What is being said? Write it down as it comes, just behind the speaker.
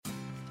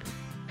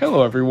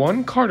Hello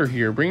everyone, Carter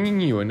here, bringing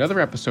you another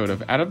episode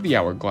of Out of the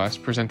Hourglass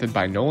presented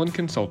by Nolan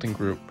Consulting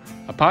Group,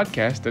 a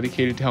podcast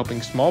dedicated to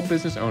helping small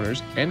business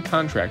owners and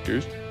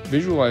contractors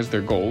visualize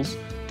their goals,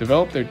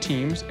 develop their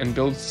teams, and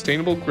build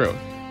sustainable growth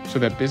so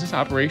that business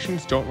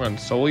operations don't run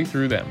solely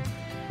through them.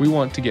 We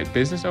want to get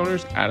business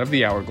owners out of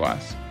the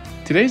hourglass.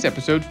 Today's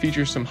episode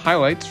features some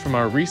highlights from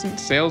our recent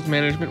sales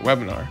management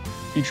webinar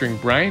featuring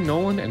Brian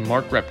Nolan and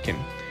Mark Repkin.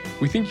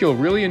 We think you'll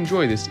really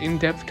enjoy this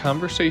in-depth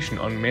conversation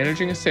on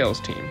managing a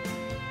sales team.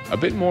 A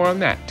bit more on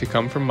that to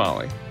come from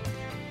Molly.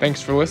 Thanks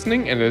for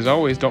listening, and as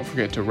always, don't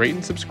forget to rate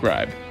and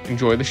subscribe.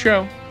 Enjoy the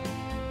show.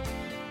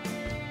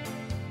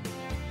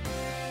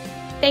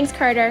 Thanks,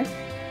 Carter.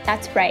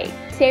 That's right.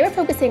 Today we're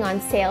focusing on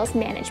sales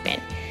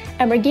management,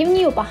 and we're giving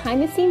you a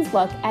behind-the-scenes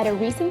look at a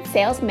recent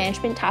sales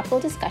management topical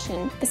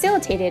discussion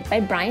facilitated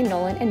by Brian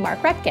Nolan and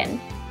Mark Repkin.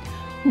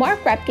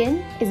 Mark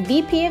Repkin is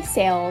VP of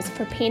Sales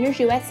for Painters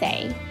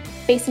USA,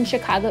 based in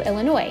Chicago,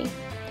 Illinois.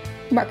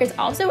 Mark is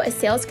also a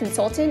sales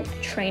consultant,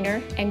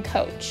 trainer, and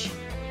coach.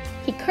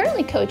 He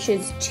currently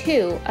coaches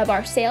 2 of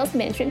our sales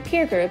management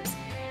peer groups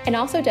and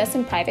also does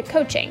some private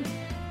coaching.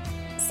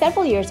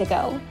 Several years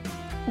ago,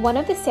 one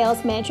of the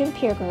sales management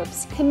peer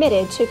groups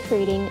committed to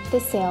creating the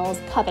Sales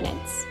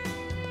Covenants,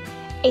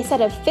 a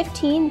set of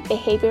 15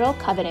 behavioral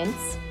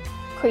covenants,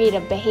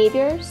 creative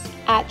behaviors,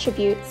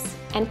 attributes,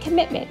 and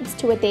commitments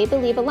to what they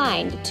believe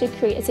aligned to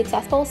create a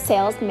successful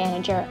sales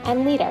manager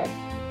and leader.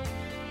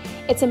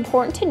 It's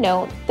important to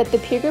note that the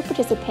peer group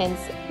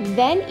participants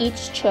then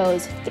each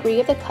chose 3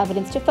 of the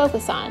covenants to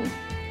focus on,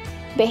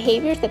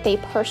 behaviors that they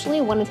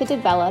personally wanted to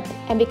develop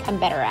and become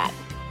better at.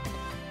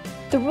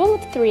 The rule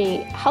of 3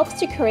 helps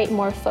to create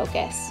more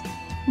focus,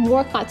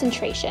 more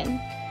concentration.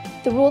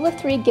 The rule of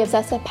 3 gives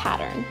us a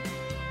pattern.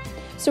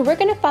 So we're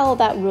going to follow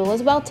that rule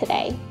as well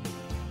today.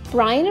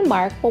 Brian and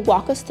Mark will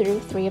walk us through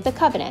 3 of the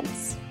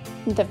covenants.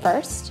 The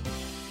first,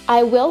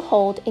 I will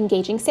hold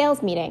engaging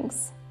sales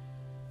meetings.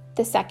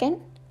 The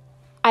second,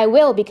 I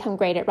will become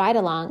great at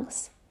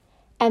ride-alongs.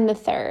 And the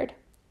third,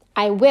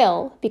 I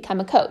will become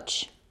a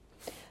coach.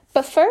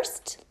 But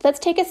first, let's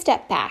take a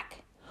step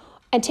back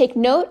and take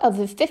note of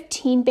the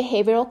 15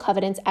 behavioral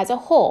covenants as a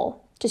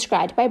whole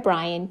described by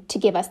Brian to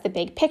give us the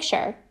big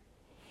picture.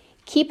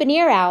 Keep an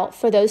ear out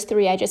for those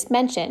 3 I just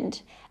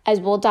mentioned, as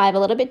we'll dive a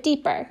little bit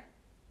deeper.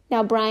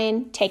 Now,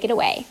 Brian, take it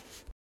away.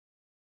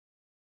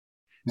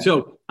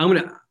 So I'm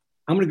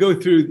gonna go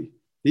through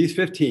these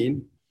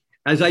 15.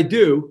 As I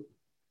do,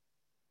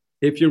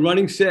 if you're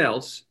running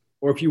sales,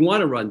 or if you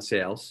want to run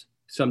sales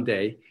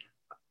someday,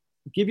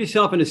 give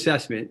yourself an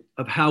assessment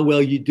of how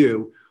well you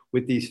do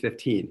with these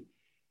 15.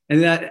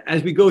 And that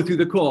as we go through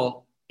the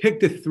call,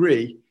 pick the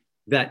 3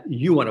 that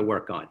you want to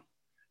work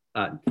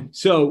on.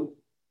 So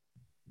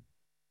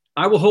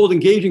I will hold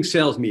engaging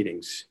sales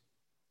meetings.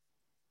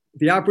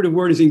 The operative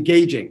word is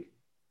engaging,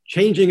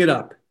 changing it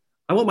up.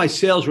 I want my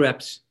sales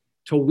reps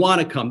to want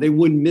to come. They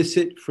wouldn't miss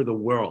it for the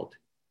world.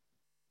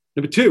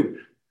 Number 2,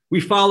 we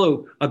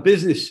follow a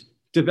business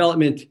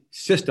development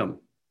system.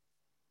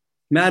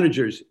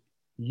 Managers,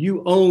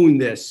 you own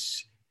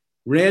this.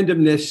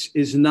 Randomness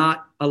is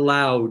not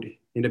allowed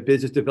in a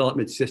business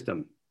development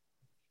system.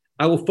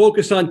 I will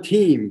focus on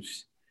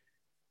teams,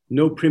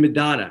 no prima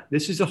donna.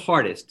 This is the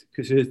hardest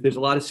because there's a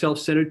lot of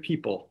self-centered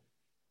people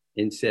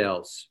in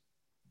sales.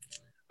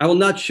 I will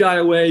not shy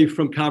away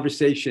from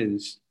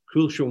conversations,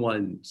 crucial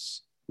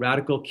ones,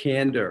 radical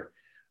candor.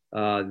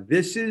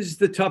 This is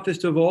the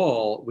toughest of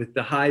all with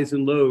the highs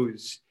and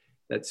lows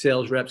that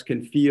sales reps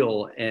can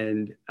feel,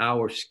 and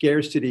our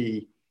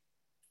scarcity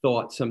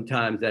thought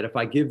sometimes that if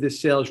I give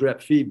this sales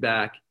rep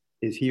feedback,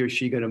 is he or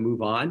she going to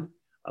move on?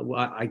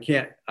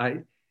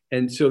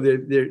 And so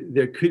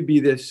there could be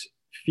this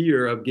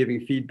fear of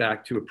giving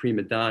feedback to a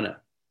prima donna.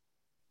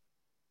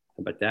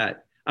 How about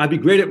that? I'd be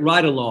great at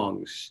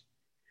ride-alongs.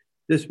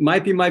 This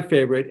might be my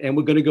favorite, and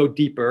we're going to go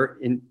deeper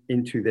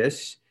into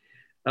this.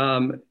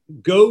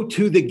 Go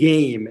to the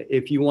game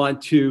if you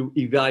want to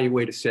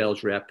evaluate a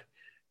sales rep.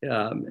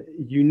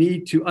 You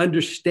need to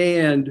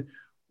understand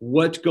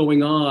what's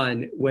going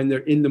on when they're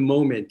in the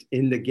moment,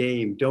 in the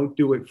game. Don't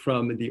do it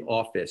from the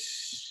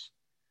office.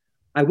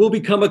 I will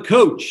become a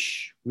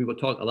coach. We will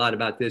talk a lot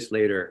about this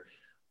later.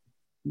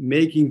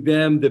 Making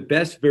them the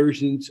best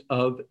versions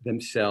of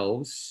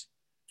themselves.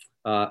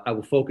 I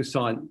will focus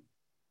on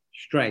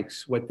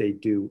strengths, what they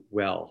do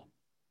well.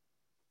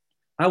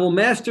 I will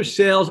master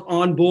sales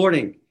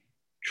onboarding,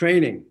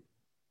 training.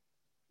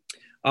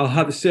 I'll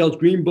have a sales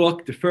green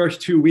book. The first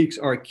 2 weeks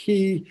are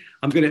key.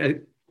 I'm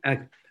going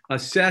to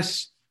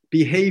assess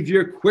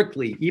behavior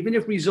quickly. Even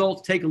if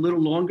results take a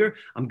little longer,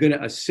 I'm going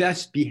to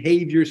assess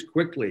behaviors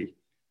quickly.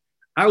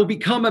 I will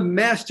become a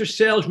master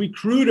sales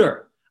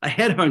recruiter, a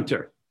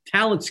headhunter,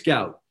 talent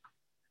scout.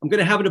 I'm going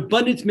to have an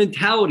abundance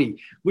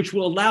mentality, which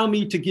will allow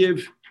me to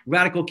give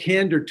radical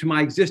candor to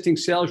my existing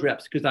sales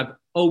reps because I'm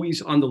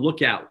always on the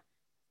lookout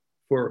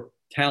for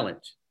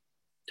talent.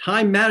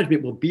 Time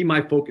management will be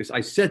my focus. I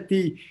set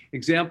the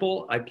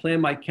example, I plan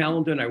my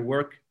calendar, and I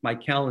work my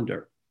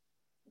calendar.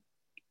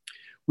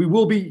 We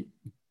will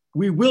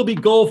be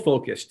goal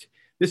focused.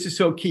 This is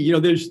so key. You know,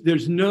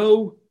 there's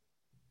no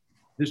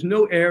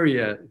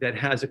area that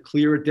has a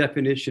clearer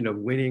definition of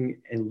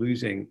winning and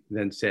losing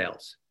than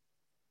sales.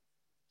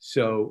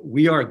 So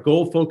we are a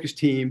goal-focused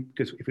team,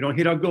 because if we don't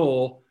hit our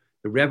goal,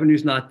 the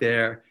revenue's not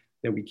there,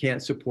 then we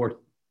can't support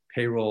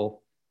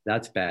payroll.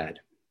 That's bad.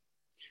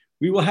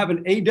 We will have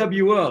an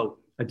AWO,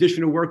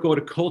 additional work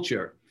order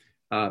culture.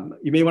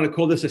 You may want to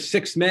call this a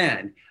sixth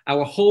man.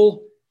 Our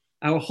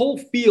whole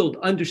field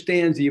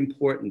understands the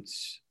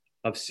importance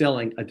of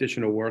selling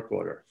additional work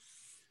order.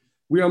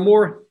 We are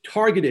more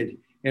targeted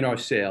in our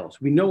sales.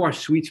 We know our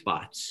sweet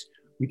spots.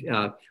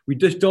 We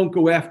just don't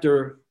go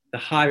after the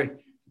high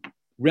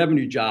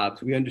revenue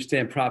jobs. We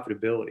understand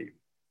profitability.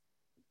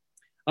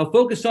 I'll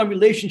focus on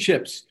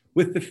relationships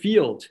with the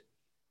field.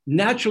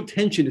 Natural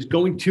tension is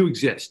going to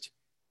exist,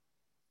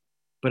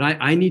 but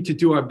I need to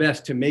do our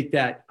best to make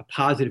that a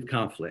positive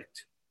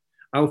conflict.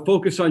 I will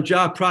focus on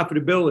job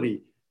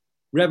profitability.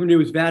 Revenue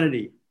is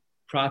vanity.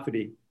 Profit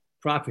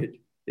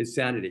is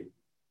sanity.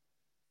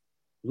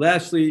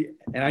 Lastly,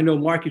 and I know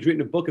Mark has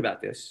written a book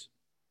about this,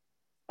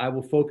 I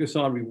will focus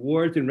on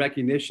rewards and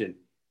recognition.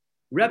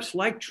 Reps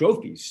like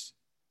trophies.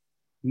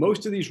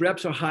 Most of these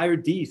reps are higher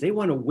Ds. They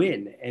want to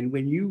win. And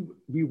when you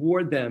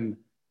reward them,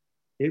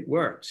 it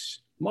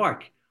works.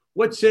 Mark,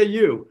 what say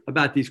you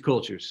about these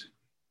cultures?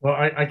 Well,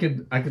 I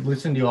could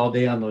listen to you all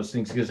day on those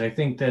things, because I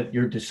think that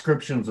your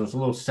descriptions, those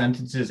little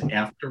sentences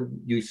after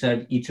you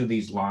said each of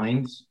these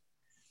lines,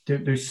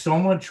 there's so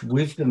much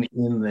wisdom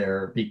in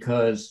there,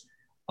 because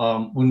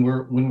when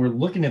we're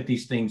looking at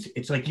these things,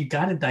 it's like you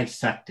got to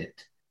dissect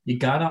it. You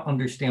got to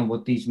understand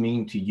what these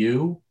mean to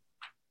you,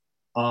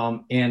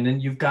 and then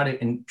you've got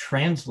to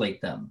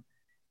translate them.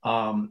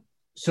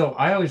 So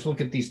I always look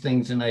at these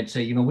things and I'd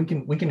say, you know, we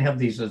can have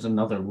these as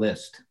another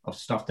list of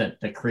stuff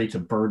that creates a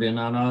burden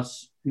on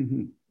us.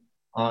 Mm-hmm.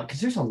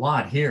 Because there's a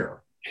lot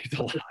here.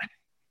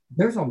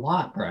 There's a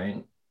lot,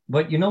 Brian.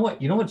 But you know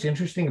what? You know what's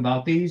interesting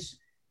about these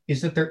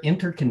is that they're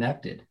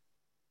interconnected.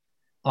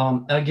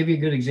 I'll give you a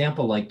good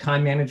example. Like,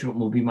 time management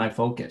will be my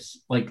focus.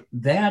 Like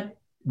that,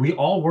 we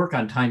all work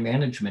on time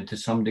management to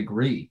some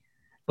degree,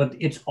 but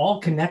it's all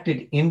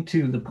connected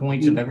into the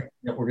points of everything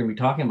that we're going to be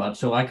talking about.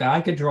 So like, I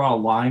could draw a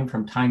line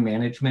from time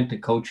management to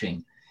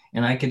coaching,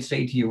 and I could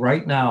say to you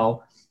right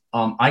now,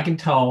 I can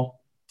tell,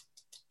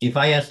 if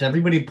I asked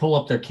everybody to pull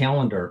up their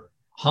calendar,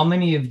 how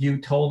many of you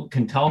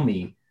can tell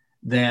me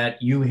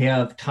that you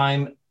have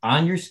time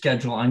on your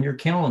schedule, on your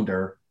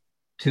calendar,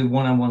 to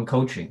one-on-one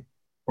coaching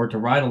or to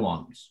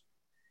ride-alongs?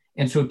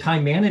 And so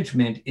time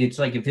management, it's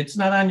like, if it's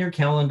not on your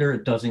calendar,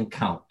 it doesn't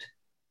count.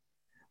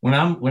 When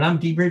I'm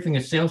debriefing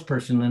a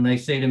salesperson and they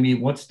say to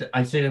me,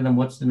 I say to them,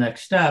 what's the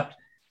next step?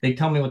 They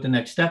tell me what the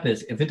next step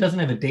is. If it doesn't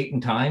have a date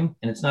and time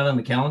and it's not on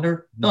the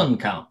calendar, it doesn't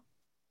count.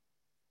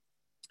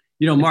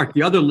 You know, Mark,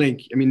 the other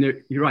link, I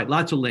mean, you're right,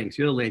 lots of links.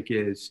 The other link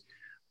is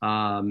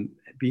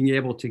being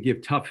able to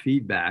give tough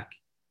feedback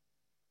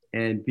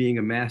and being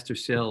a master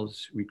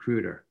sales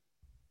recruiter.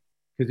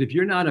 Because if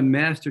you're not a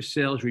master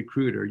sales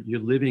recruiter, you're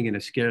living in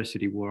a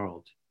scarcity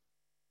world.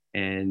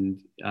 And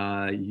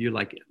you're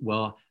like,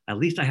 well, at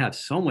least I have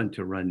someone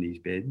to run these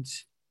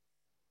bids.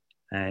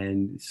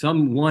 And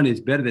someone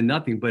is better than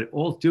nothing, but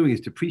all it's doing is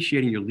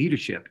depreciating your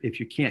leadership if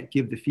you can't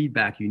give the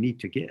feedback you need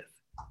to give.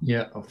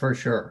 Yeah, for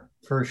sure.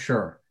 For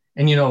sure.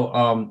 And, you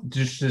know,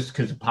 just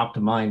because it popped to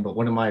mind, but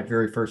one of my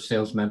very first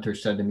sales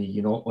mentors said to me,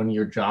 you know, one of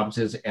your jobs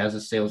is as a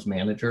sales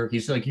manager,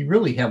 he's like, you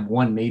really have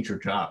one major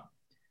job.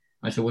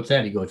 I said, what's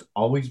that? He goes,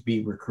 always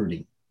be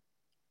recruiting.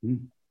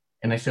 Mm-hmm.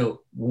 And I said,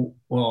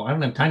 well, I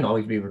don't have time to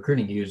always be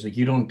recruiting. He was like,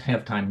 you don't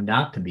have time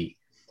not to be,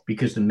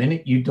 because the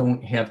minute you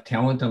don't have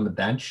talent on the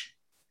bench,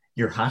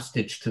 you're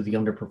hostage to the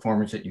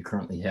underperformers that you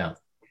currently have.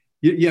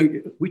 Yeah,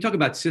 we talk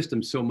about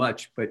systems so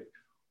much, but,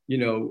 you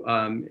know,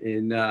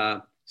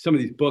 in some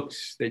of these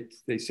books,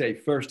 they say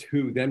first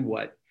who, then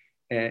what.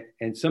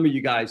 And some of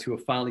you guys who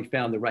have finally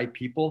found the right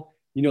people,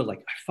 you know, like,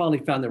 I finally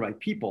found the right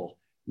people.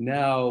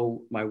 Now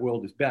my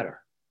world is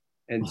better.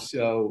 And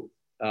so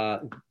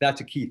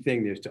that's a key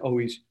thing, is to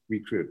always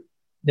recruit.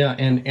 Yeah.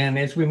 And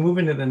as we move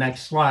into the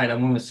next slide, I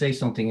want to say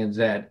something, is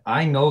that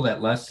I know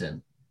that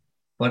lesson,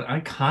 but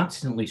I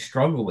constantly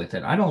struggle with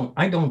it. I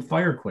don't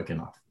fire quick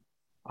enough.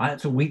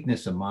 It's a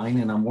weakness of mine,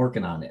 and I'm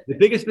working on it. The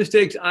biggest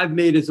mistakes I've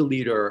made as a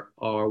leader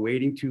are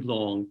waiting too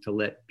long to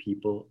let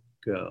people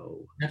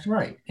go. That's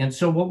right. And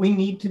so what we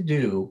need to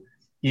do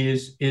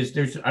is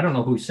there's, I don't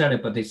know who said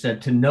it, but they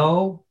said to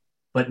know,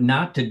 but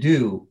not to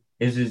do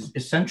is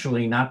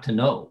essentially not to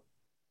know.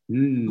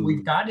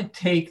 We've got to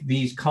take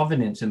these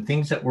covenants and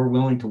things that we're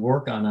willing to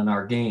work on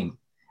our game.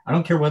 I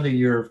don't care whether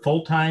you're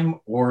full-time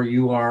or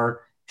you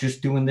are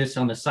just doing this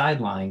on the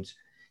sidelines.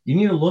 You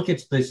need to look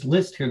at this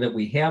list here that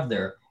we have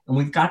there, and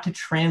we've got to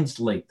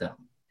translate them.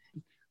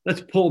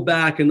 Let's pull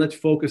back and let's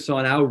focus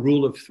on our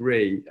rule of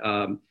three.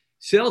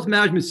 Sales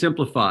Management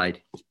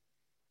Simplified.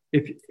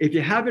 If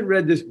you haven't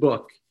read this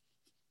book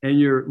and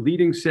you're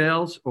leading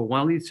sales or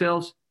want to lead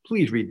sales,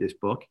 please read this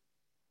book.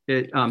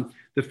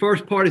 The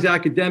first part is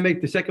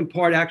academic. The second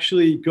part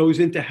actually goes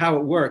into how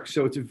it works.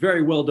 So it's a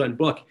very well done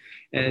book.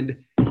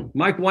 And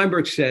Mike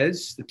Weinberg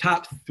says the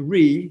top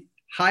 3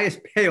 highest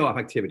payoff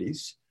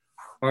activities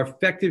are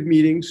effective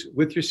meetings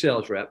with your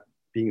sales rep,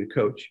 being the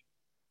coach,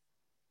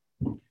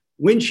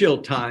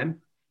 windshield time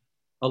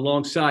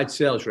alongside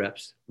sales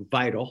reps,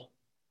 vital,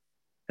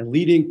 and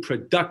leading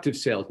productive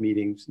sales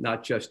meetings,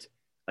 not just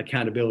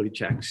accountability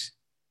checks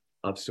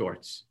of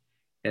sorts.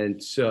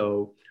 And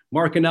so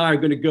Mark and I are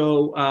going to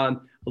go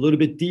a little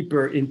bit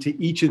deeper into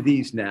each of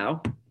these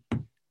now.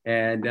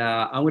 And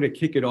I'm going to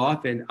kick it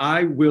off, and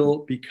I will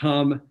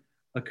become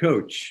a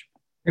coach.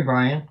 Hey,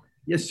 Brian.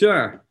 Yes,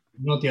 sir.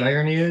 You know what the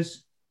irony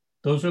is?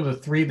 Those are the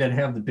 3 that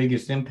have the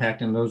biggest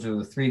impact, and those are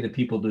the 3 that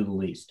people do the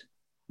least.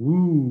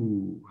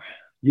 Ooh,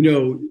 you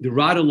know, the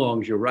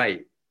ride-alongs, you're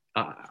right.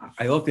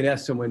 I often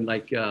ask someone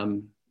like,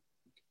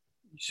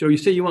 so you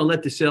say you want to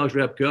let the sales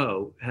rep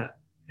go.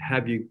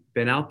 Have you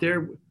been out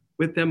there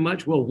with them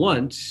much? Well,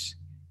 once.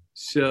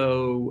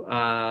 So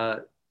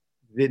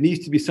there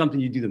needs to be something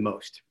you do the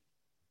most.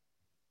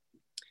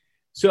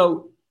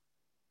 So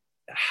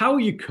how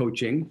are you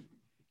coaching?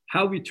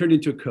 How have you turned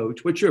into a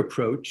coach? What's your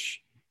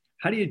approach?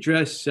 How do you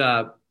address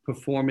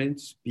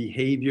performance,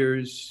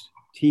 behaviors,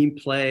 team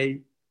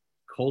play,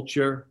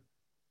 culture?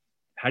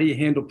 How do you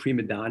handle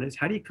prima donnas?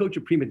 How do you coach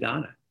a prima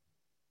donna?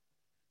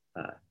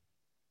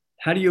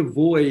 How do you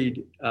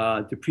avoid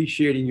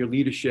depreciating your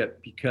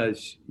leadership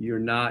because you're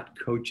not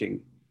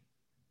coaching?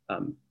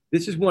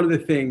 This is one of the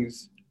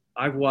things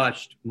I've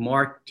watched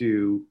Mark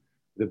do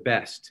the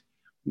best.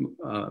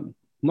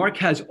 Mark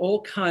has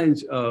all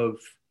kinds of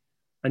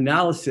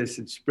analysis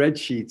and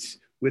spreadsheets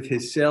with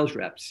his sales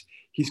reps.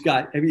 He's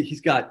got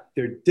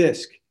their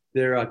DISC,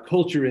 their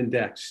culture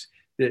index.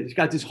 He's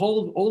got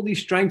all these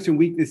strengths and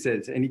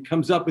weaknesses, and he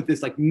comes up with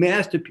this like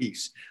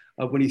masterpiece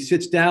of when he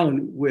sits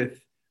down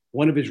with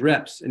one of his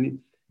reps, and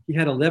he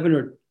had 11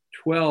 or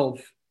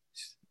 12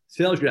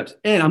 sales reps.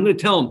 And I'm going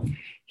to tell him,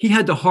 he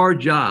had the hard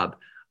job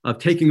of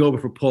taking over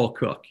for Paul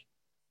Cook.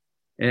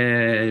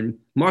 And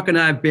Mark and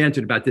I have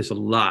bantered about this a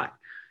lot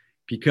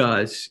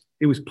because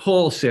it was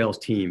Paul's sales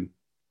team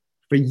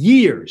for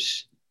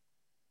years.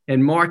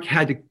 And Mark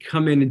had to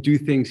come in and do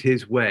things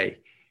his way.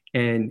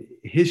 And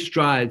his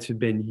strides have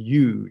been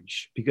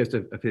huge because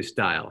of his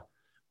style.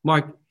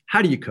 Mark,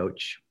 how do you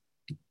coach?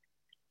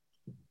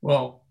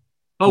 Well,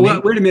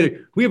 wait a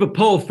minute. We have a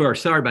poll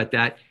first. Sorry about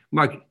that.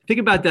 Mark, think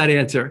about that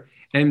answer.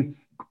 And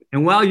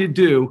while you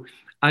do,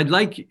 I'd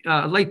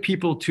like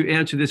people to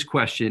answer this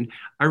question.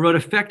 I wrote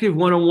effective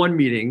one-on-one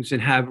meetings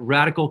and have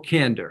radical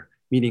candor,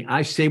 meaning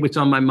I say what's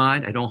on my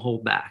mind. I don't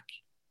hold back.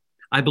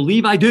 I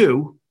believe I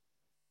do.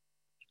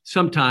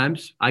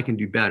 Sometimes I can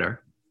do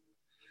better.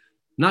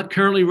 Not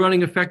currently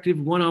running effective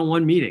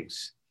one-on-one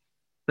meetings.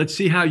 Let's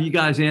see how you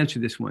guys answer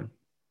this one.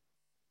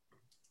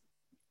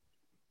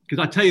 Because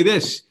I'll tell you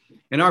this,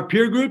 in our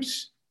peer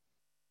groups,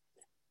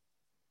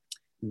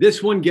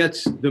 this one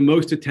gets the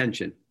most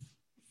attention.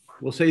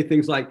 We'll say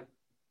things like,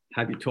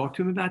 have you talked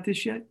to him about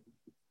this yet?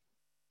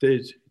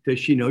 Does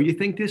she know you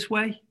think this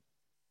way?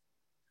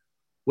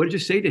 What did you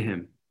say to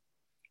him?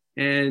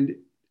 And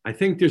I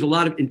think there's a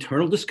lot of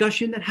internal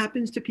discussion that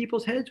happens to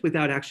people's heads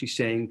without actually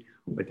saying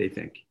what they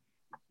think.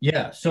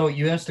 Yeah. So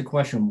you asked the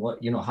question,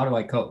 how do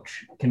I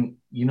coach?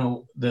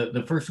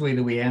 The first way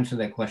that we answer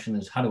that question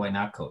is, how do I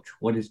not coach?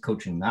 What is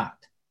coaching not?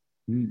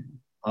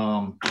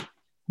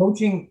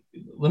 Coaching,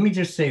 let me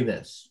just say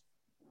this.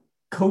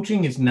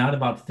 Coaching is not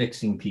about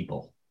fixing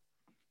people.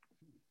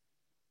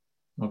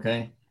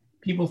 Okay.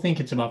 People think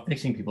it's about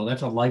fixing people.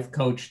 That's a life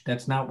coach.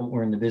 That's not what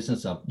we're in the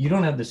business of. You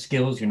don't have the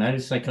skills. You're not a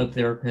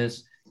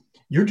psychotherapist.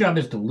 Your job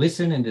is to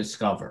listen and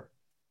discover.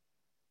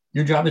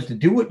 Your job is to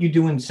do what you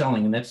do in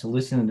selling, and that's to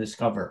listen and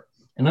discover.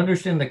 And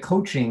understand that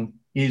coaching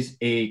is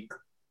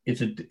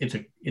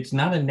it's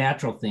not a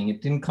natural thing.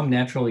 It didn't come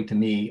naturally to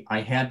me.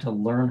 I had to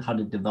learn how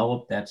to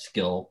develop that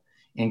skill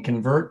and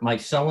convert my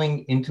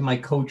selling into my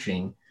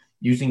coaching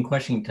using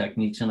questioning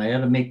techniques. And I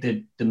had to make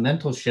the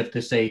mental shift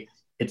to say,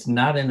 it's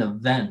not an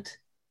event.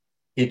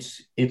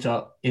 It's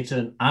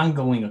an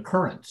ongoing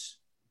occurrence.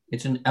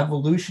 It's an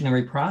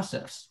evolutionary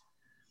process.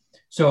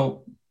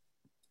 So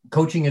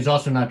coaching is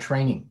also not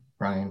training,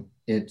 Brian.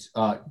 It's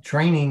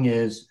training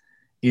is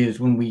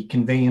when we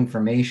convey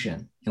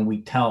information and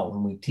we tell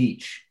and we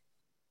teach.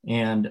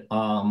 And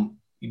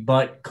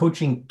but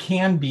coaching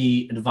can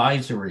be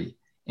advisory,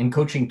 and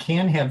coaching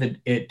can have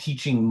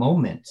teaching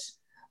moments,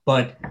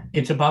 but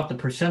it's about the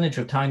percentage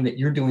of time that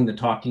you're doing the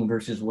talking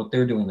versus what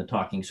they're doing the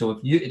talking.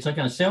 So it's like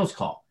on a sales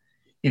call.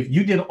 If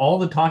you did all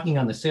the talking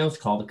on the sales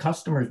call, the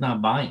customer's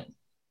not buying.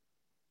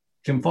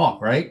 Jim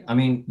Falk, right? I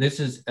mean,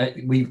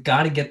 we've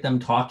got to get them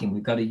talking.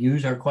 We've got to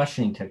use our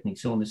questioning technique.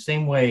 So in the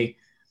same way,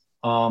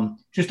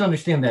 just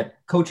understand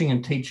that coaching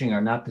and teaching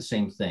are not the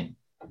same thing.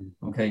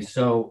 Okay.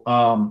 So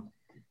how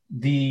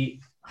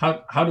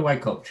do I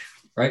coach,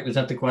 right? Was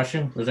that the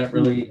question? Was that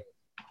really,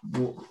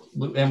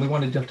 and we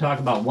wanted to talk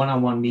about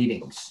one-on-one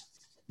meetings,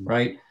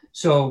 right?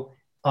 So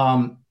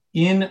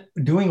in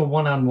doing a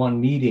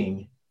one-on-one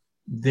meeting,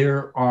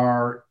 there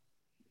are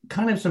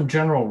kind of some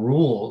general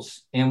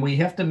rules, and we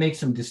have to make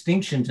some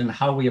distinctions in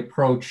how we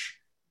approach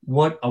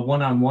what a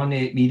one-on-one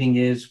meeting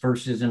is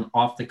versus an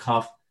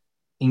off-the-cuff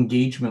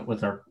engagement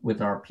with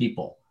our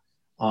people.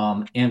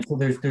 And so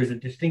there's a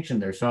distinction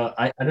there. So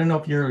I don't know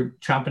if you're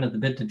chomping at the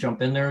bit to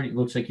jump in there. It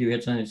looks like you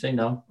had something to say.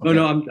 No. Okay.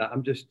 No,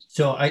 I'm just.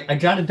 So I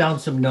jotted down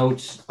some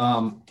notes.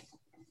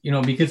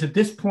 Because at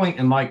this point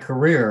in my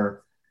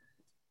career,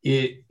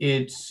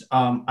 it's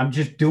I'm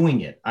just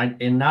doing it.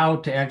 And now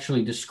to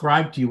actually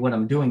describe to you what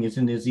I'm doing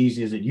isn't as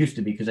easy as it used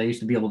to be, because I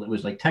used to be able to, it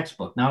was like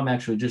textbook. Now I'm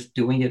actually just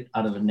doing it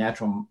out of the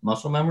natural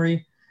muscle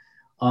memory.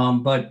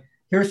 But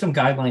here are some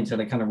guidelines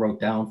that I kind of wrote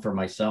down for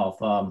myself.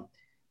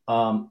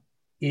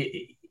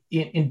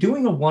 In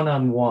doing a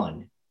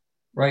one-on-one,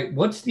 right?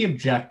 What's the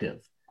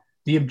objective?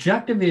 The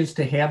objective is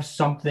to have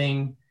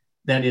something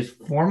that is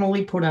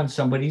formally put on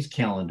somebody's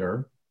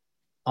calendar.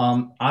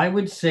 I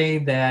would say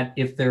that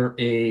if they're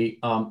a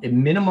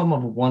minimum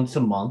of once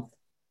a month,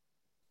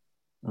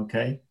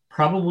 okay,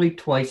 probably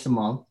twice a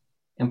month,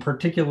 and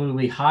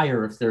particularly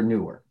higher if they're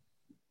newer,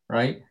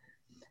 right?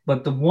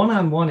 But the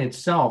one-on-one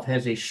itself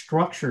has a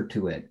structure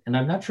to it, and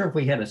I'm not sure if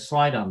we had a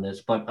slide on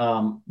this, but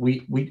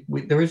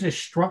there is a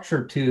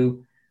structure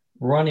to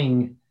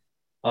running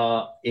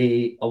a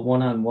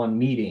one-on-one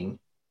meeting.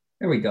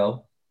 There we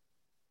go.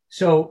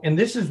 So, and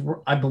this is,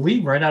 I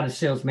believe, right out of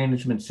Sales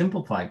Management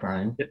Simplified,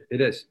 Brian. It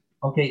is.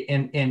 Okay,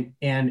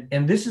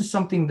 and this is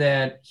something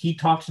that he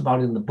talks about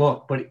in the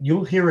book, but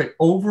you'll hear it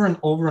over and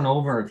over and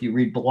over if you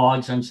read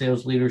blogs on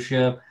sales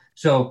leadership.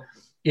 So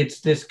it's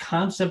this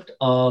concept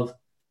of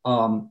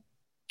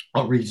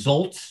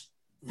results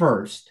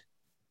first,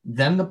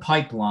 then the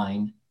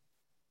pipeline,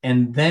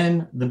 and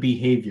then the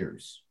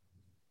behaviors.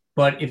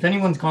 But if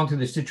anyone's gone through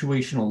the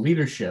situational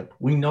leadership,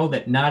 we know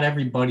that not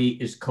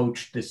everybody is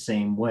coached the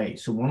same way.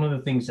 So one of the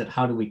things that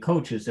how do we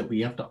coach is that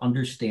we have to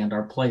understand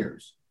our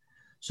players.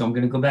 So I'm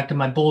going to go back to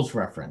my Bulls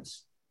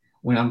reference.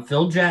 When I'm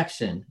Phil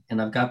Jackson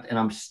and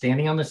I'm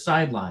standing on the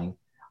sideline,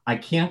 I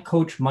can't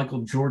coach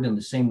Michael Jordan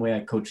the same way I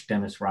coach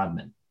Dennis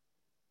Rodman.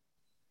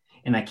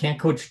 And I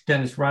can't coach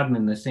Dennis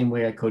Rodman the same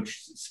way I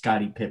coach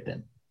Scottie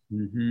Pippen.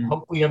 Mm-hmm.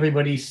 Hopefully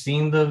everybody's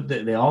seen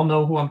they all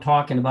know who I'm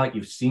talking about.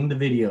 You've seen the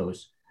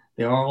videos.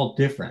 They're all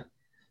different.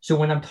 So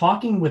when I'm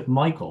talking with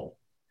Michael,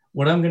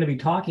 what I'm going to be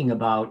talking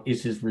about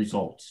is his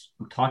results.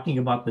 I'm talking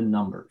about the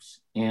numbers,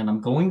 and I'm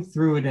going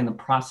through it in a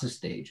process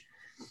stage.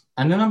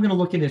 And then I'm going to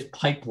look at his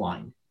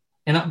pipeline.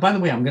 And by the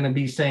way, I'm going to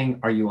be saying,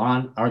 are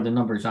the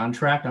numbers on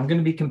track? I'm going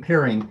to be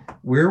comparing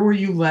where were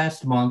you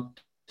last month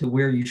to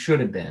where you should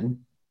have been?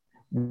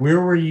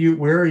 Where are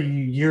you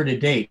year to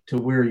date to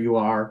where you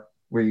are,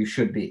 where you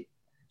should be?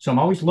 So I'm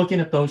always looking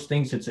at those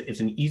things. It's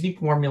an easy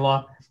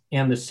formula.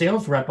 And the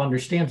sales rep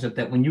understands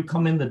that when you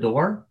come in the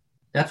door,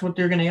 that's what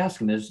they're going to ask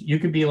them is you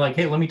could be like,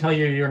 hey, let me tell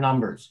you your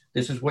numbers.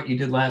 This is what you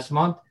did last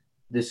month.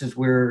 This is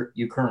where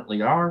you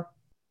currently are.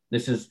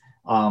 This is,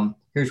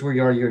 here's where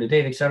you are year to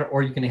date, et cetera.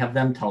 Or you can have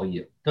them tell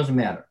you. Doesn't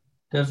matter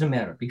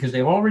because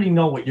they already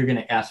know what you're going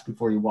to ask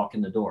before you walk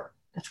in the door.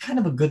 That's kind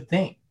of a good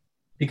thing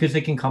because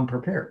they can come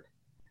prepared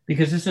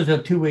because this is a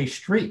two-way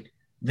street.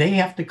 They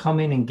have to come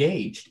in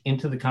engaged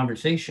into the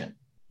conversation.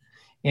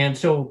 And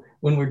so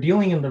when we're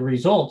dealing in the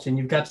results and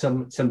you've got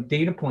some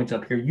data points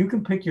up here, you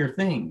can pick your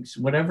things,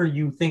 whatever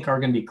you think are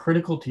going to be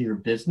critical to your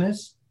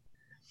business.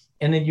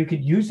 And then you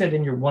could use that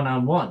in your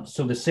one-on-one.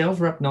 So the sales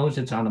rep knows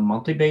it's on a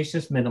monthly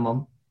basis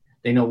minimum.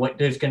 They know what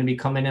there's going to be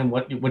coming in,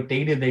 what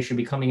data they should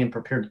be coming in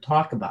prepared to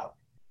talk about.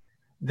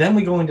 Then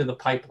we go into the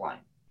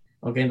pipeline.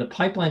 Okay, and the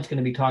pipeline is going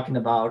to be talking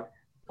about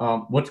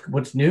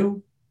what's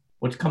new,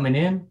 what's coming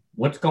in,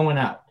 what's going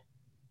out.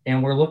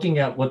 And we're looking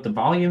at what the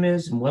volume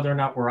is and whether or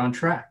not we're on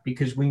track,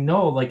 because we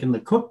know, like in the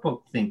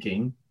cookbook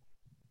thinking,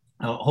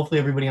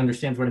 hopefully everybody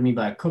understands what I mean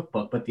by a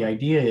cookbook, but the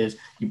idea is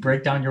you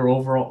break down your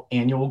overall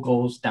annual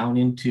goals down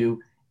into,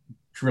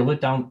 drill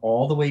it down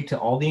all the way to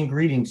all the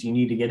ingredients you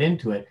need to get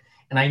into it.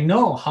 And I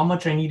know how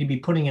much I need to be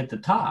putting at the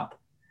top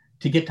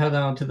to get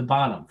down to the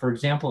bottom. For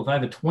example, if I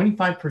have a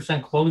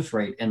 25% close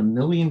rate and $1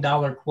 million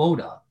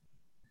quota,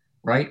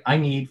 right, I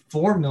need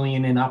 4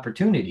 million in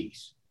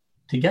opportunities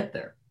to get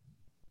there,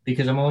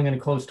 because I'm only going to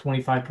close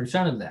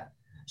 25% of that.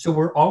 So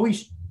we're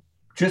always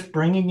just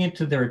bringing it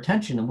to their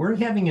attention, and we're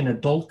having an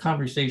adult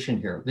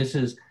conversation here. This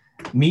is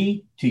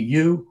me to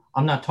you.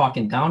 I'm not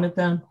talking down at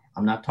them.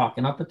 I'm not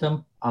talking up at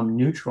them. I'm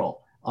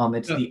neutral. So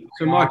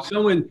Mark,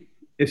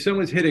 if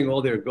someone's hitting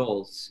all their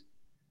goals,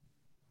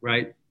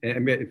 right,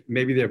 and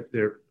maybe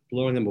they're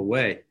blowing them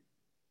away,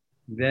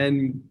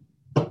 then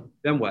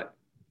what?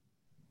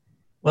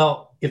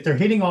 Well, if they're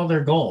hitting all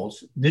their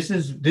goals, this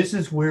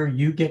is where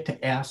you get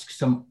to ask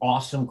some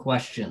awesome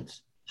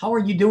questions. How are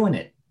you doing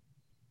it?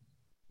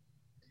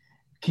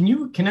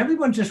 Can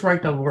everyone just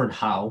write the word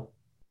how?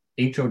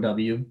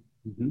 H-O-W.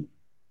 Mm-hmm.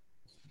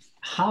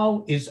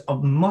 How is a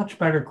much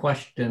better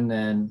question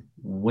than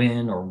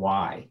when or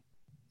why.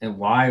 And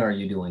why are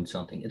you doing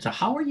something? It's a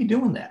how are you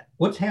doing that?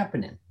 What's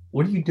happening?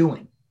 What are you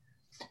doing?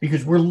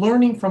 Because we're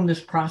learning from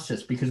this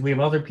process, because we have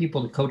other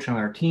people to coach on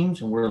our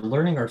teams and we're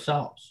learning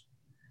ourselves.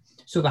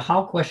 So the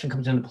how question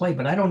comes into play,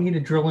 but I don't need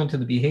to drill into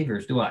the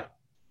behaviors, do I?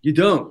 You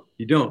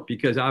don't,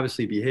 because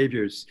obviously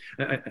behaviors,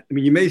 I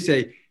mean, you may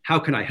say, how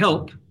can I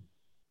help?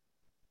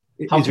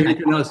 How Is there can I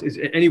anything else? Is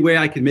there any way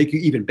I can make you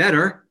even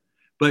better?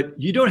 But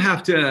you don't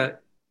have to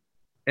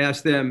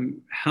ask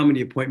them how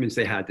many appointments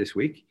they had this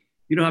week.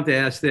 You don't have to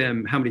ask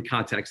them how many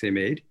contacts they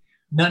made.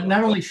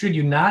 Not only should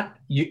you not,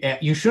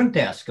 you shouldn't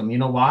ask them. You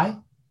know why?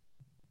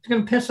 It's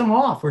going to piss them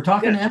off. We're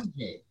talking to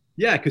MJ.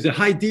 Yeah, because the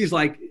high D is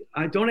like,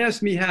 don't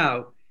ask me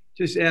how,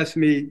 just ask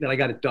me that I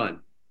got it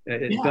done.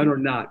 It's done or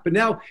not. But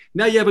now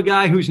you have a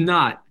guy who's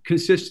not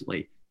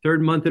consistently,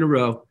 third month in a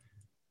row,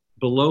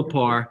 below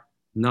par,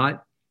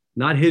 not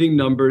hitting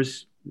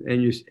numbers,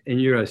 and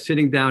you're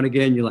sitting down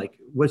again. You're like,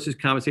 what's this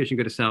conversation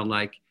going to sound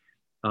like?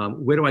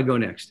 Where do I go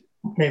next?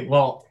 Okay,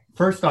 well,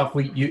 first off,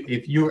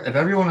 if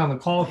everyone on the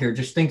call here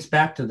just thinks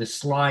back to the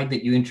slide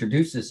that you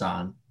introduced this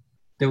on,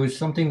 there was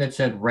something that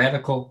said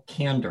radical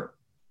candor.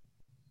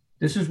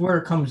 This is where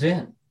it comes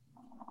in.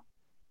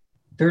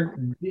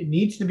 It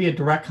needs to be a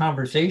direct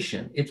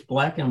conversation. It's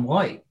black and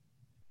white.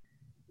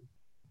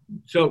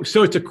 So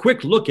it's a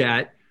quick look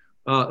at,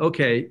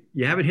 okay,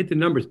 you haven't hit the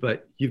numbers,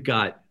 but you've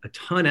got a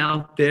ton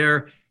out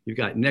there. You've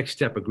got next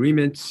step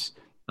agreements.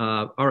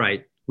 All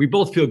right, we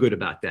both feel good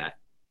about that.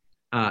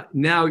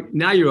 Now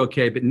you're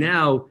okay, but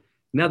now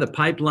the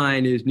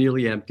pipeline is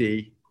nearly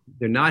empty.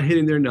 They're not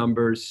hitting their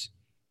numbers,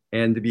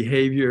 and the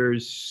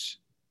behaviors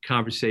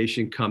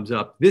conversation comes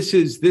up. This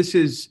is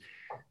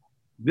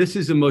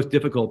the most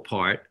difficult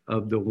part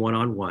of the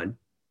one-on-one.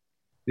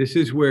 This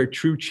is where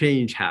true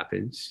change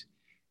happens.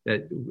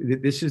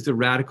 This is the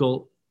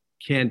radical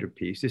candor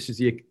piece. This is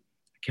the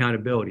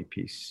accountability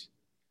piece.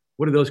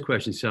 What do those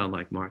questions sound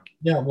like, Mark?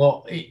 Yeah,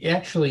 well,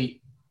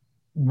 actually,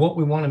 what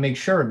we want to make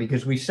sure,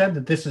 because we said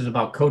that this is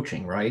about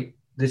coaching, right?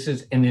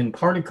 And then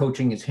part of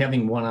coaching is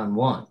having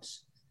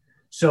one-on-ones.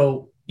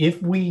 So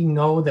if we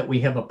know that we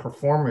have a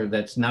performer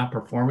that's not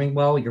performing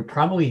well, you're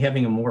probably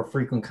having a more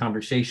frequent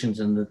conversations,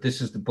 and that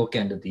this is the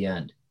bookend at the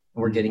end.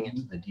 And we're getting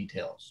into the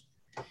details.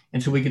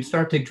 And so we could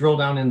start to drill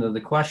down into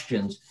the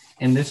questions.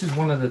 And this is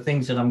one of the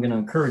things that I'm going to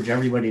encourage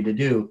everybody to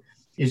do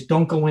is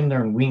don't go in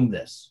there and wing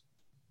this.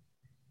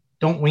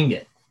 Don't wing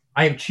it.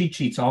 I have cheat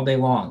sheets all day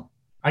long.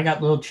 I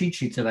got little cheat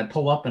sheets that I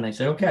pull up and I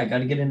say, okay, I got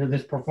to get into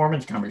this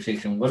performance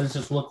conversation. What does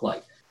this look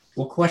like?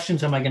 What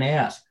questions am I going to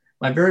ask?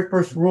 My very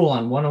first rule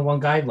on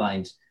one-on-one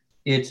guidelines,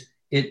 this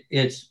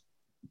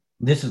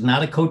is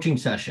not a coaching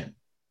session.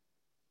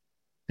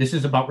 This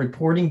is about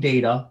reporting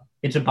data.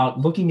 It's about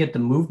looking at the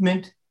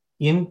movement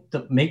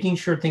making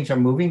sure things are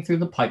moving through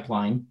the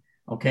pipeline.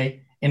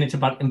 Okay. And it's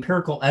about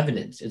empirical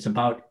evidence. It's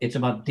about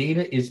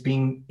data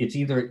it's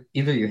either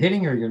you're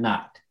hitting or you're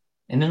not.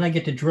 And then I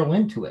get to drill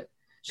into it.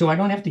 So I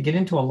don't have to get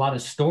into a lot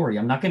of story.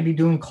 I'm not going to be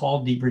doing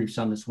call debriefs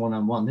on this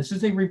one-on-one. This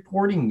is a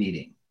reporting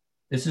meeting.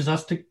 This is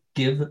us to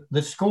give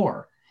the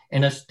score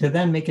and us to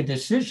then make a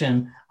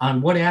decision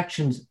on what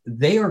actions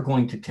they are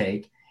going to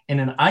take. And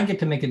then I get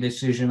to make a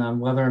decision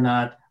on whether or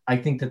not I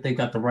think that they've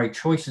got the right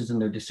choices in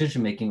their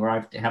decision-making, or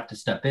I have to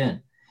step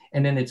in.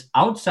 And then it's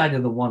outside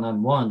of the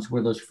one-on-ones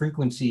where those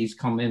frequencies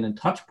come in and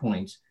touch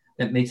points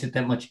that makes it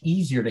that much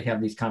easier to have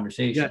these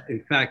conversations. Yeah,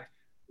 in fact,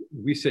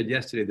 we said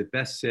yesterday, the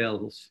best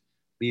sales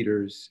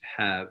leaders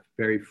have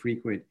very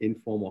frequent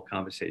informal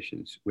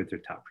conversations with their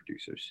top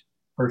producers.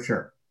 For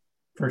sure.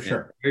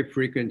 Very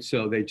frequent.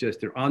 So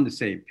they're on the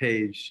same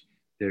page.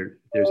 There's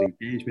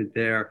engagement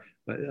there.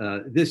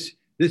 But this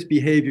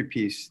behavior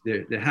piece,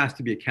 there has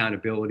to be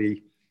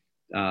accountability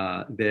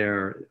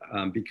there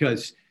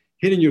because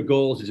hitting your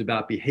goals is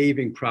about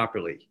behaving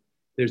properly.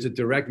 There's a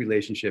direct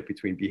relationship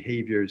between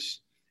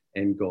behaviors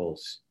and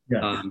goals.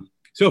 Yeah.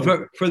 So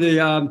for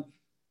the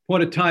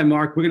point of time,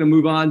 Mark, we're going to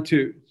move on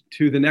to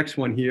the next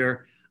one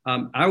here.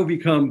 I will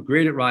become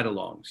great at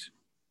ride-alongs,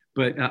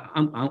 but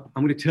I'm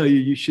going to tell you,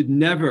 you should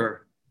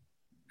never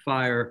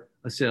fire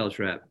a sales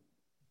rep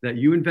that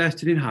you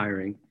invested in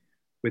hiring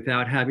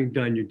without having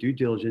done your due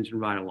diligence and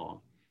ride-along.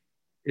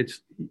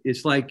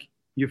 It's like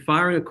you're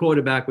firing a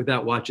quarterback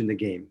without watching the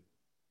game.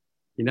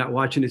 You're not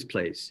watching his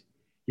plays.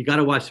 You got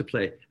to watch the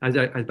play. As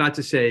I was about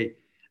to say,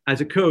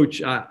 as a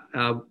coach,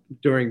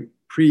 during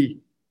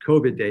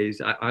pre-COVID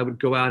days, I would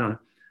go out on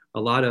a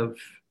lot of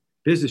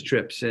business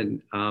trips,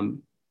 and a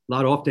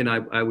lot often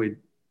I would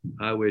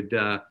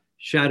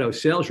shadow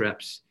sales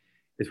reps.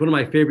 It's one of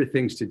my favorite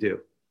things to do.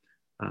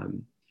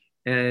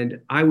 And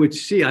I would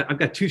see, I've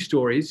got two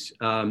stories.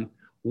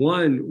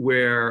 One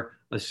where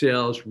a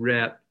sales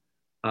rep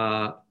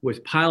was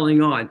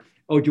piling on.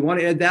 Oh, do you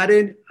want to add that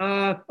in?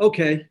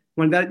 Okay.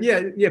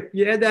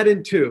 You add that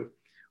in too.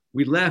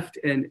 We left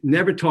and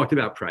never talked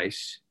about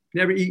price.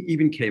 Never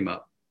even came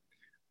up.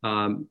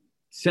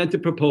 Sent a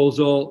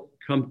proposal.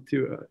 Come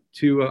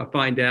to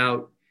find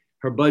out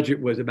her budget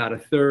was about a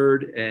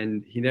third,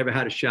 and he never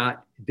had a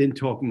shot. Didn't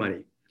talk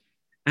money.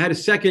 I had a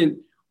second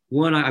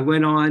one. I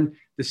went on.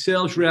 The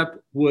sales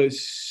rep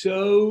was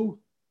so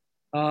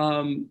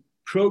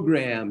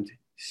programmed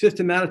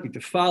systematically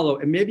to follow,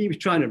 and maybe he was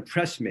trying to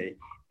impress me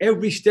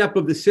every step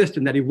of the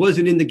system, that he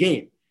wasn't in the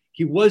game.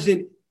 He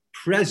wasn't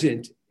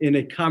present in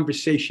a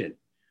conversation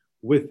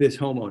with this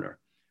homeowner.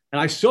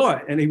 And I saw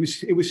it, and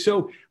it was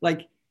so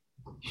like,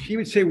 he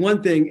would say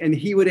one thing and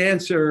he would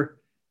answer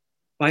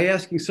by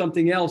asking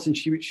something else, and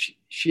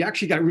she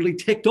actually got really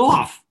ticked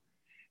off.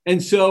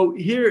 And so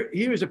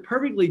here's a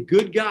perfectly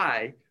good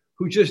guy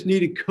who just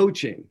needed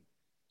coaching.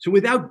 So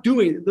without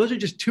doing, those are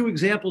just two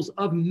examples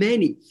of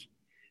many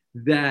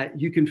that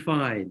you can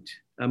find.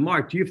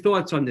 Mark, do you have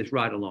thoughts on this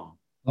ride along?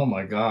 Oh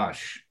my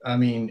gosh! I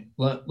mean,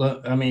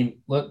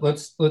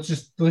 let's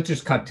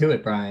just cut to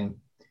it, Brian.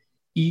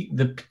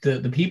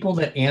 The people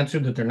that answer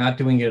that they're not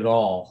doing it at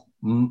all,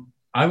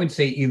 I would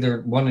say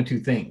either one of two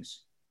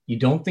things: you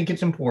don't think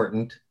it's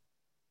important,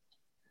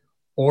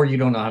 or you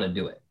don't know how to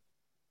do it.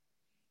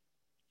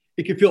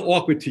 It can feel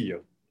awkward to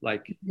you,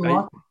 like.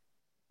 Right?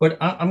 But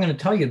I'm going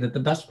to tell you that the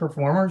best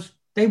performers,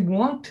 they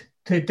want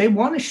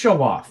to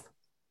show off.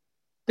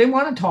 They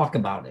want to talk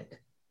about it.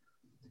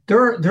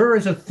 There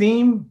is a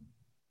theme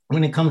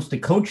when it comes to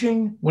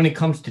coaching, when it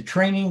comes to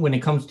training, when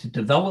it comes to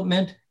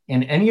development,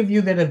 and any of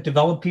you that have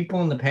developed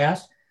people in the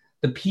past,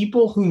 the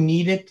people who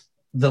need it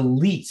the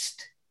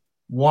least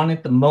want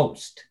it the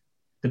most.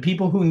 The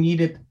people who need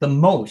it the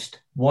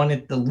most want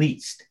it the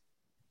least.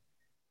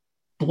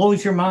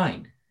 Blows your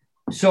mind.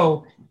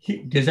 So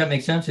does that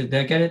make sense? Did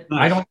I get it?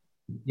 Nice.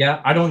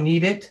 I don't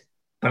need it,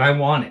 but I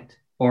want it.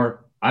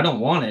 Or I don't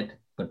want it,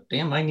 but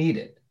damn, I need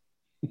it.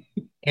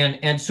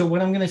 And so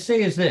what I'm going to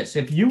say is this: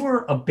 if you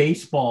were a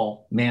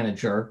baseball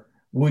manager,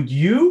 would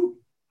you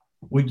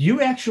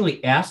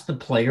actually ask the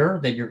player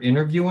that you're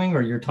interviewing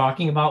or you're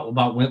talking about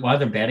why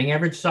their batting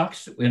average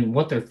sucks and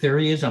what their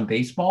theory is on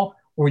baseball,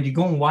 or would you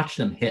go and watch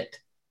them hit?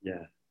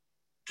 Yeah.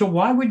 So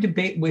why would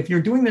if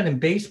you're doing that in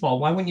baseball,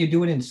 why wouldn't you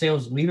do it in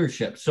sales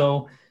leadership?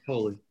 So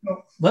totally.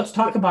 Let's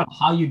talk about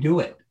how you do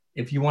it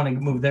if you want to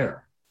move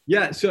there.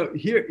 Yeah. So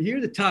here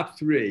are the top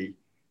 3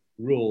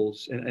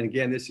 rules. And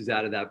again, this is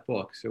out of that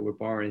book, so we're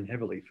borrowing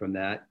heavily from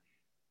that.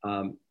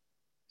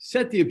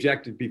 Set the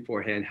objective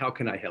beforehand. How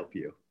can I help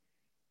you?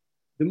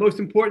 The most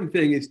important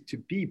thing is to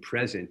be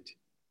present.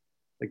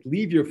 Like,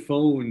 leave your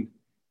phone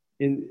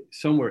in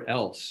somewhere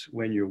else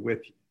when you're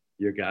with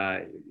your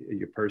guy,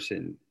 your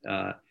person.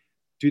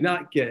 Do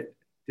not get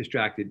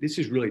distracted. This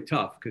is really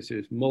tough because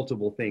there's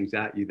multiple things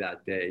at you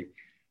that day.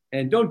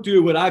 And don't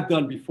do what I've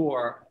done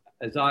before,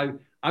 as I've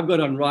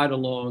got on ride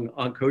along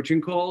on coaching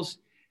calls,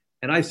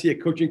 and I see a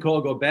coaching call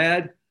go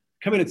bad,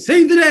 come in and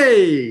save the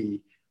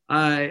day.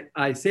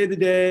 I save the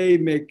day,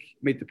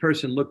 make the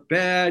person look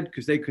bad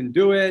because they couldn't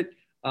do it.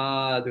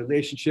 The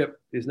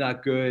relationship is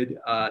not good.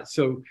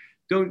 So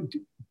don't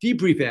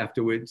debrief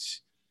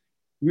afterwards.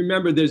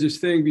 Remember, there's this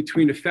thing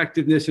between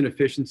effectiveness and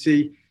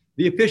efficiency.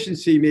 The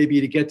efficiency may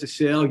be to get to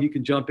sale. You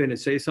can jump in and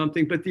say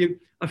something, but the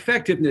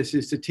effectiveness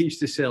is to teach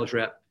the sales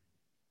rep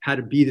how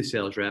to be the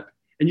sales rep.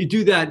 And you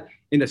do that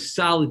in a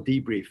solid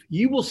debrief.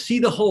 You will see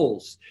the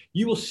holes.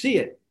 You will see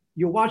it.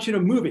 You're watching a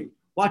movie,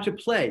 watch a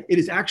play. It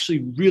is actually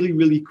really,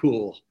 really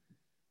cool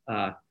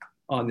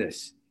on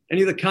this.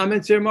 Any other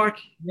comments there, Mark?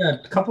 Yeah,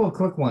 a couple of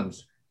quick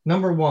ones.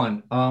 Number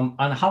one,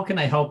 on how can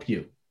I help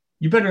you?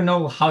 You better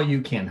know how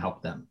you can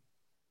help them.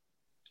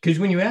 Because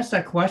when you ask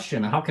that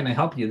question, how can I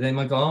help you? They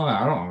might go, oh,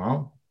 I don't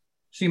know.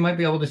 So you might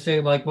be able to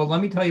say, like, well,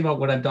 let me tell you about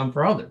what I've done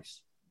for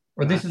others.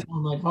 Or this is how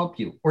I might help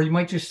you. Or you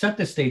might just set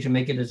the stage and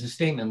make it as a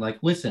statement like,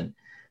 listen,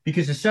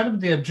 because the set of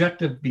the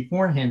objective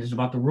beforehand is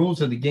about the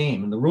rules of the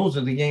game. And the rules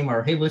of the game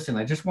are, hey, listen,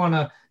 I just want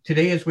to,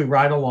 today as we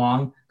ride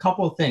along, a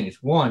couple of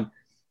things. One,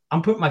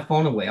 I'm putting my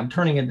phone away. I'm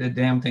turning the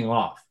damn thing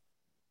off.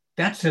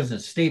 That says a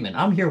statement.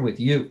 I'm here with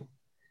you.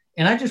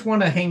 And I just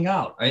want to hang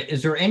out.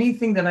 Is there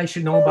anything that I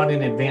should know about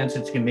in advance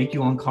that's going to make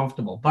you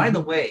uncomfortable? By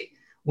the way,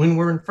 when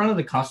we're in front of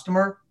the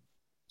customer,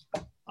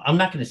 I'm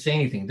not going to say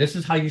anything. This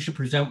is how you should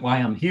present why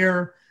I'm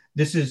here.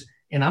 This is,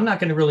 and I'm not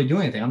going to really do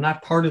anything. I'm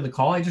not part of the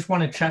call. I just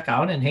want to check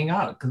out and hang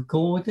out.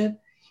 Cool with it.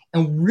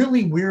 And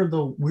really where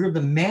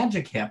the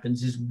magic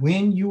happens is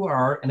when you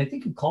are, and I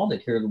think you called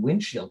it here, the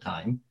windshield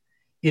time.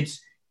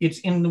 It's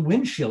in the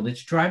windshield.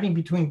 It's driving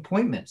between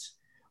appointments.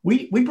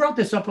 We brought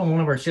this up on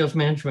one of our sales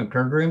management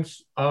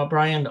programs,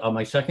 Brian,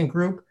 my second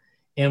group,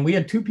 and we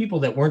had 2 people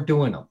that weren't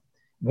doing them.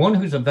 One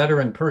who's a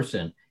veteran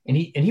person, and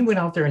he went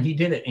out there and he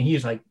did it, and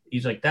he's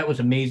like, that was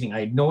amazing. I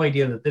had no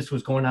idea that this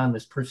was going on in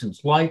this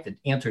person's life. It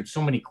answered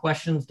so many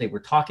questions. They were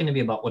talking to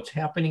me about what's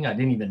happening. I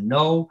didn't even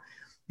know.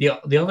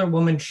 The other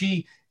woman,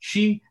 she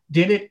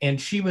did it,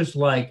 and she was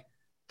like,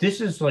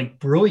 this is like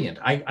brilliant.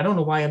 I don't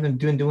know why I haven't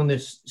been doing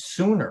this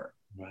sooner.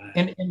 Right.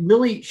 And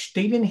really,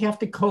 they didn't have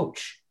to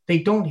coach. They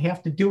don't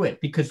have to do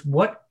it, because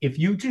what if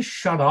you just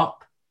shut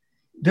up?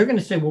 They're going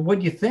to say, well, what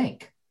do you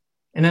think?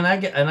 And then I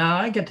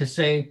get to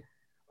say,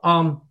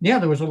 yeah,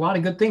 there was a lot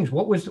of good things.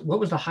 What was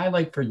the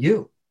highlight for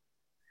you?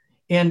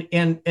 And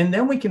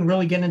then we can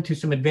really get into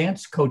some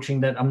advanced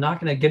coaching that I'm not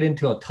going to get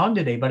into a ton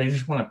today, but I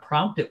just want to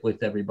prompt it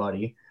with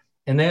everybody.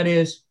 And that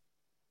is,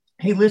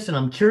 hey, listen,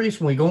 I'm curious,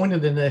 when we go into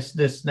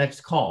this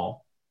next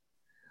call,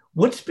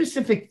 what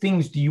specific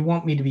things do you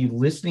want me to be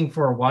listening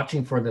for or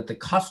watching for that the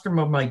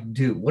customer might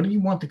do? What do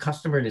you want the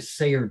customer to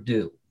say or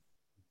do?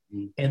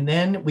 Mm-hmm. And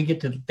then we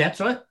get to,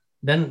 that's it.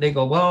 Then they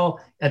go, well,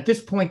 at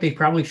this point, they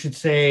probably should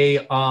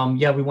say,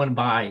 yeah, we want to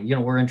buy,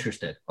 we're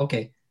interested.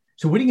 Okay.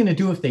 So what are you going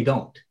to do if they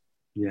don't?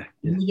 Yeah.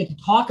 And we get to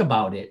talk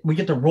about it. We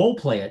get to role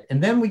play it.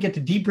 And then we get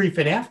to debrief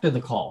it after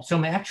the call. So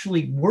I'm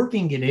actually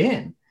working it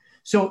in.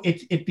 So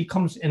it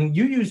becomes, and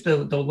you used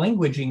the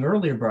languaging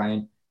earlier,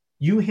 Brian.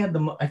 You had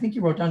I think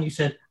you wrote down, you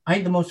said, I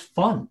had the most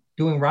fun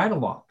doing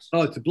ride-alongs.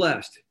 Oh, it's a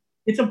blast.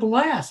 It's a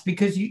blast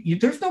because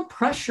there's no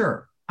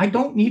pressure. I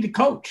don't need a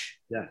coach.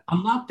 Yeah.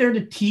 I'm not there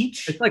to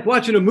teach. It's like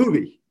watching a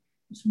movie.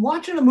 It's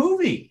watching a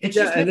movie. It's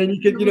just and then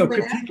you could,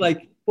 critique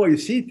like, boy, you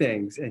see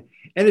things. And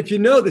if you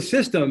know the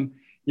system,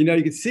 you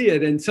can see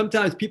it. And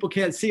sometimes people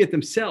can't see it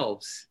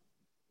themselves,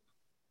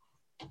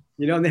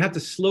 and they have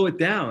to slow it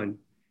down.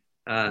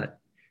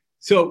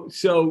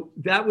 So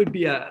that would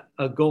be a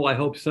goal I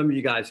hope some of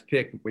you guys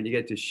pick when you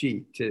get to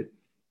Sheet, to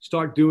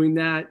start doing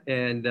that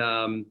and,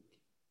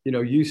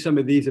 use some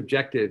of these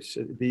objectives,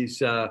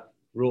 these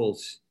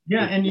rules.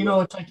 Yeah. And,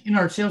 it's like in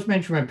our sales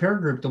management repair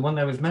group, the one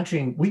that I was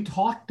mentioning, we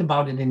talked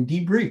about it in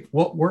debrief,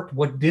 what worked,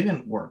 what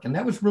didn't work. And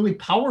that was really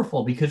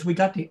powerful because we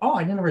got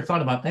I never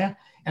thought about that.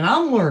 And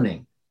I'm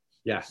learning.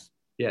 Yes.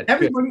 Yeah.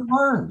 Everybody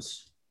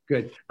learns.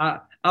 Good.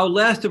 Our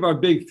last of our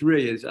big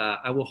three is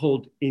I will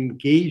hold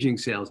engaging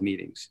sales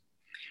meetings.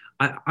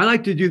 I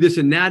like to do this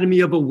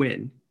anatomy of a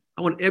win.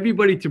 I want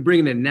everybody to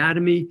bring an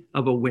anatomy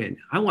of a win.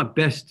 I want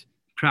best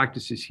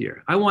practices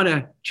here. I want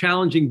a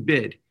challenging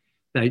bid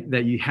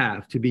that you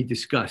have to be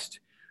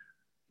discussed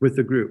with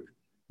the group.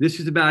 This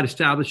is about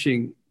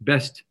establishing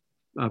best,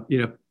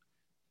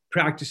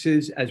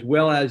 practices as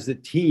well as the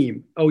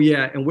team. Oh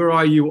yeah, and where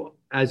are you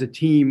as a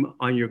team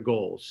on your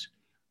goals?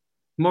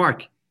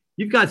 Mark,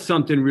 you've got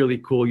something really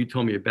cool you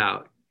told me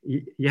about.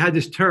 You had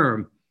this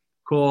term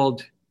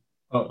called...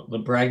 Oh, the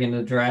brag and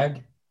the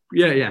drag?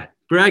 Yeah.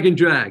 Brag and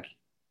drag.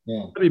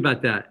 Yeah. Tell me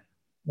about that.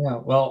 Yeah,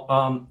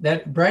 well,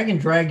 that brag and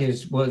drag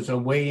was a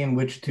way in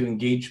which to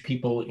engage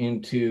people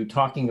into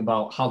talking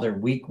about how their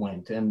week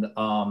went and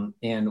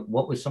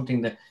what was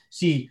something that,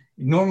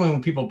 normally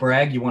when people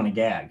brag, you want to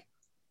gag.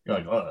 You're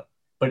like, ugh.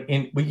 But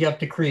we have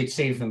to create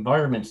safe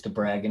environments to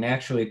brag, and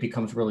actually it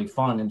becomes really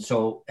fun. And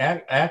so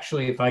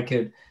actually, if I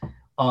could,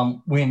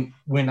 when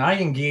I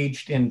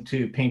engaged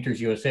into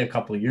Painters USA a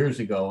couple of years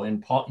ago,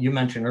 and Paul, you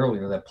mentioned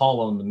earlier that Paul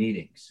owned the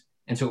meetings.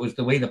 And so it was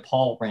the way that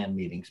Paul ran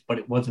meetings, but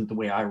it wasn't the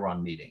way I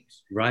run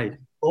meetings. Right.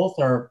 Both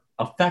are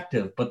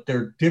effective, but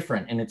they're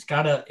different. And it's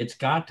got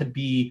to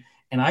be,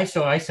 and I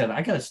said,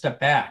 I got to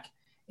step back.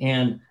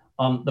 And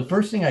the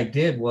first thing I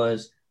did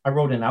was I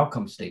wrote an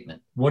outcome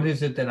statement. What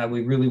is it that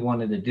we really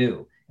wanted to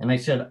do? And I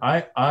said,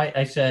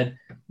 I said,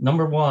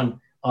 number one,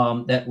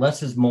 that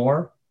less is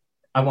more.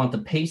 I want the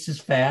pace is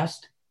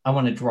fast. I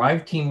want to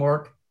drive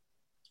teamwork.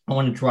 I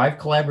want to drive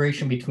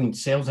collaboration between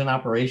sales and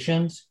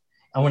operations.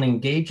 I want to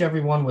engage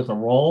everyone with a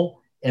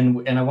role,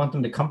 and I want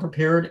them to come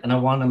prepared, and I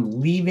want them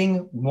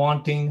leaving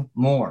wanting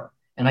more.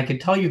 And I could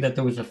tell you that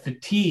there was a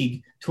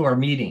fatigue to our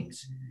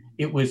meetings.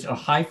 It was a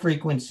high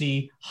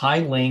frequency, high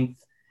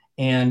length,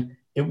 and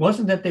it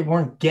wasn't that they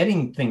weren't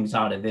getting things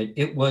out of it.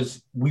 It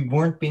was we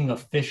weren't being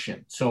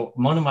efficient. So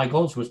one of my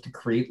goals was to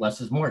create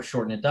less is more,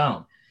 shorten it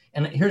down.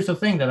 And here's the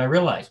thing that I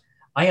realized.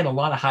 I had a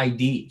lot of high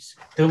Ds.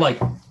 They're like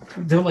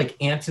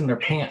ants in their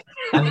pants.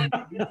 I mean,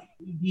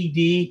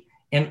 ED,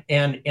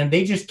 and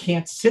they just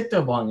can't sit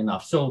there long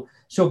enough.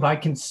 So by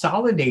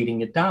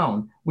consolidating it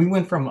down, we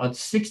went from a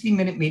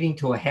 60-minute meeting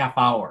to a half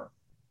hour.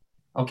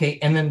 Okay.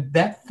 And then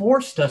that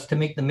forced us to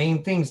make the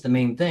main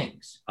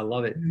things. I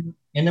love it.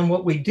 And then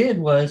what we did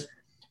was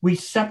we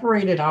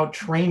separated out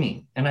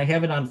training, and I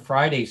have it on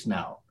Fridays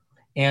now.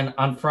 And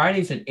on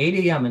Fridays at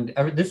 8 a.m.,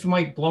 and this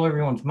might blow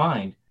everyone's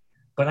mind,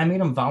 but I made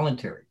them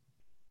voluntary.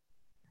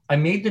 I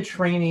made the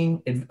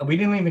training, we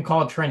didn't even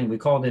call it training, we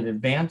called it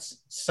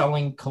Advanced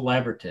Selling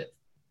Collaborative.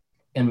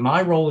 And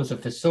my role is a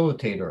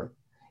facilitator.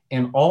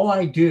 And all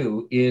I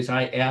do is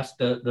I ask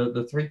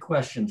the three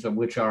questions, of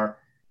which are,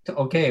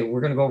 okay,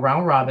 we're going to go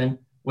round robin.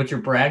 What's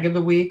your brag of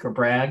the week or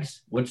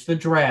brags? What's the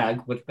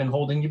drag? What's been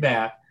holding you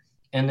back?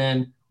 And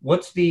then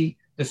what's the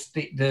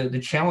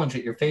challenge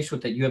that you're faced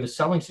with that you have a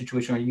selling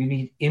situation or you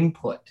need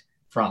input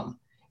from?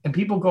 And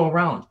people go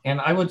around. And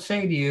I would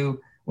say to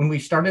you, when we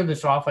started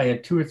this off, I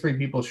had 2 or 3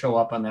 people show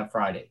up on that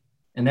Friday.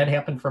 And that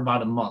happened for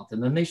about a month.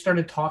 And then they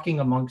started talking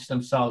amongst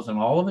themselves. And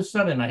all of a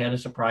sudden, I had a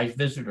surprise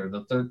visitor.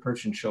 The third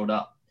person showed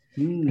up.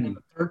 And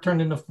the third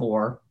turned into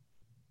 4.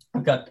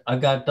 I've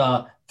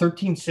got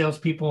 13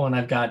 salespeople, and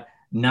I've got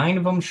 9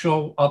 of them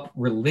show up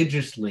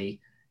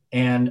religiously.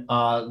 And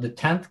the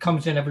 10th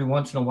comes in every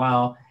once in a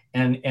while.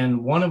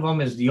 And one of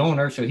them is the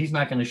owner. So he's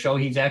not going to show.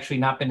 He's actually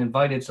not been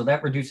invited. So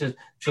that reduces.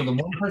 So the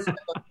one person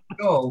that doesn't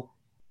show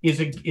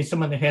is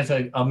someone that has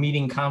a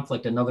meeting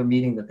conflict, another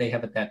meeting that they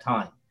have at that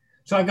time.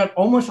 So I got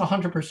almost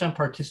 100%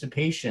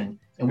 participation,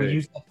 and we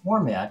used that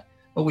format,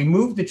 but we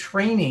moved the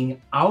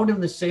training out of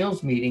the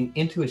sales meeting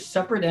into a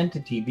separate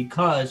entity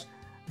because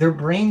their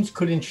brains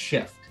couldn't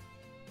shift.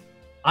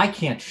 I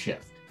can't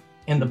shift.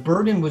 And the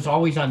burden was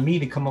always on me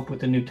to come up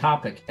with a new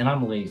topic, and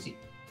I'm lazy.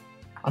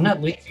 I'm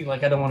not lazy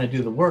like I don't want to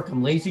do the work.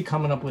 I'm lazy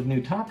coming up with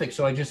new topics.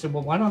 So I just said,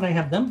 well, why don't I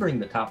have them bring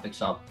the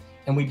topics up?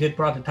 And we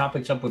brought the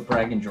topics up with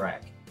brag and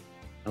drag.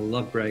 I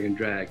love brag and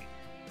drag,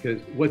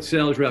 because what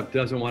sales rep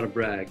doesn't want to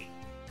brag?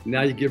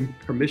 Now you give them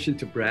permission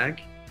to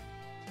brag.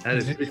 That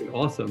is freaking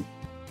awesome.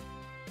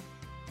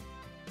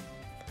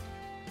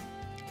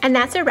 And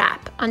that's a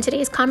wrap on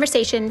today's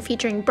conversation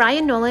featuring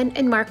Brian Nolan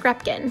and Mark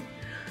Repkin.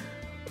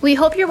 We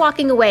hope you're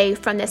walking away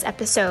from this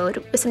episode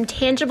with some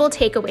tangible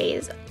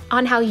takeaways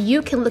on how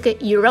you can look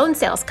at your own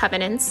sales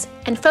covenants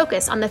and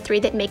focus on the 3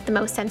 that make the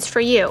most sense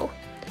for you.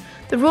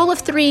 The rule of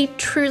 3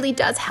 truly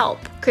does help,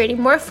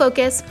 creating more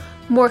focus,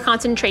 more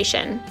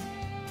concentration.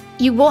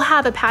 You will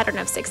have a pattern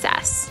of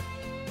success.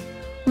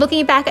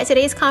 Looking back at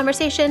today's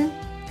conversation,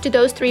 do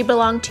those 3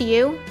 belong to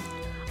you?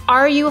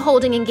 Are you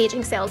holding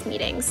engaging sales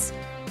meetings?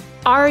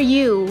 Are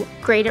you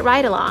great at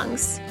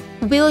ride-alongs?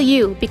 Will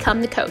you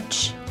become the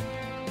coach?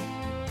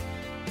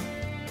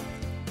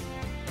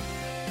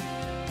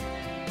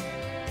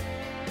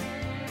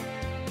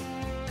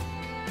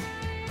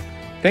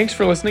 Thanks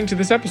for listening to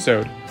this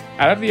episode.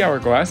 Out of the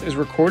Hourglass is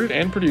recorded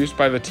and produced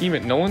by the team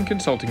at Nolan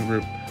Consulting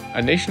Group,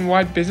 a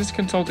nationwide business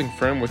consulting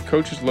firm with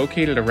coaches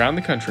located around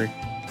the country.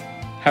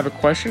 Have a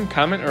question,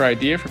 comment, or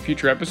idea for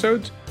future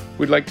episodes?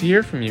 We'd like to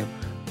hear from you.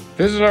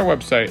 Visit our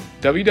website,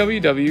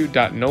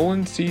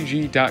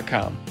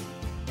 www.nolancg.com.